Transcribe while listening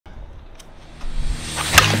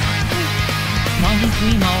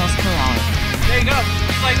93 miles per hour. There you go,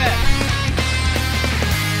 just like that.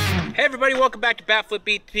 Hey everybody, welcome back to Batflip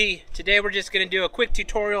BP. Today we're just going to do a quick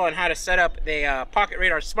tutorial on how to set up the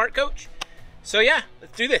PocketRadar Smart Coach. So yeah,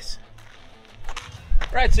 let's do this.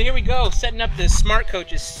 Alright, so here we go. Setting up this Smart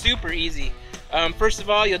Coach is super easy. First of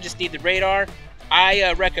all, you'll just need the radar.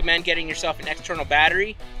 I recommend getting yourself an external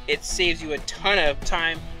battery. It saves you a ton of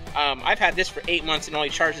time. I've had this for 8 months and only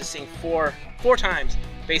charged this thing four times,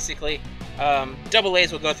 basically. Double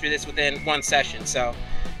A's will go through this within one session, so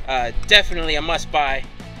definitely a must buy.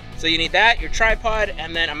 So you need that, your tripod,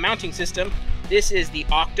 and then a mounting system. This is the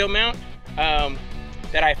Octo mount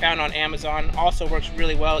that I found on Amazon. Also works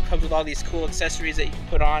really well. It comes with all these cool accessories that you can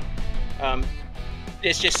put on.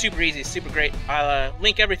 It's just super easy, super great. I'll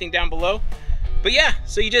link everything down below. But yeah,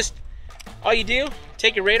 so all you do,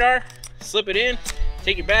 take your radar, slip it in,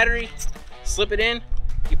 take your battery, slip it in,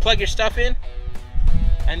 you plug your stuff in,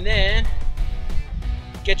 and then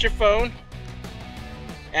get your phone,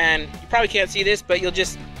 and you probably can't see this, but you'll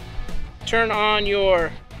just turn on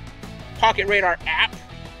your PocketRadar app,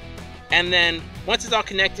 and then once it's all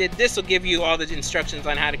connected, this will give you all the instructions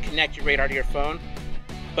on how to connect your radar to your phone.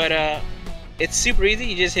 But it's super easy.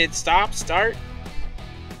 You just hit stop, start,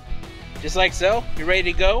 just like so. You're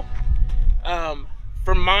ready to go.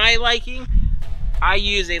 For my liking, I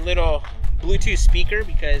use a little Bluetooth speaker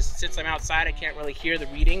because since I'm outside, I can't really hear the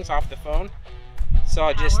readings off the phone. So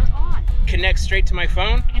I'll just connect straight to my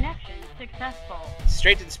phone. Connection successful.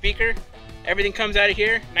 Straight to the speaker. Everything comes out of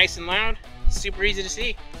here, nice and loud. Super easy to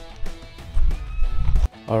see.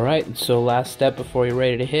 Alright, so last step before you're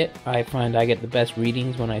ready to hit, I find I get the best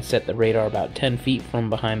readings when I set the radar about 10 feet from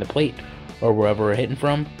behind the plate or wherever we're hitting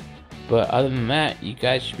from. But other than that, you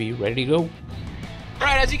guys should be ready to go.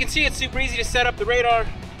 Alright, as you can see, it's super easy to set up the radar.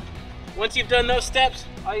 Once you've done those steps,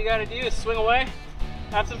 all you gotta do is swing away,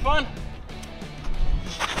 have some fun.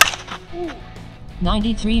 Ooh.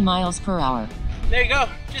 93 miles per hour. There you go,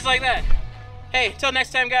 just like that. Hey, until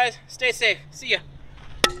next time guys, stay safe. See ya.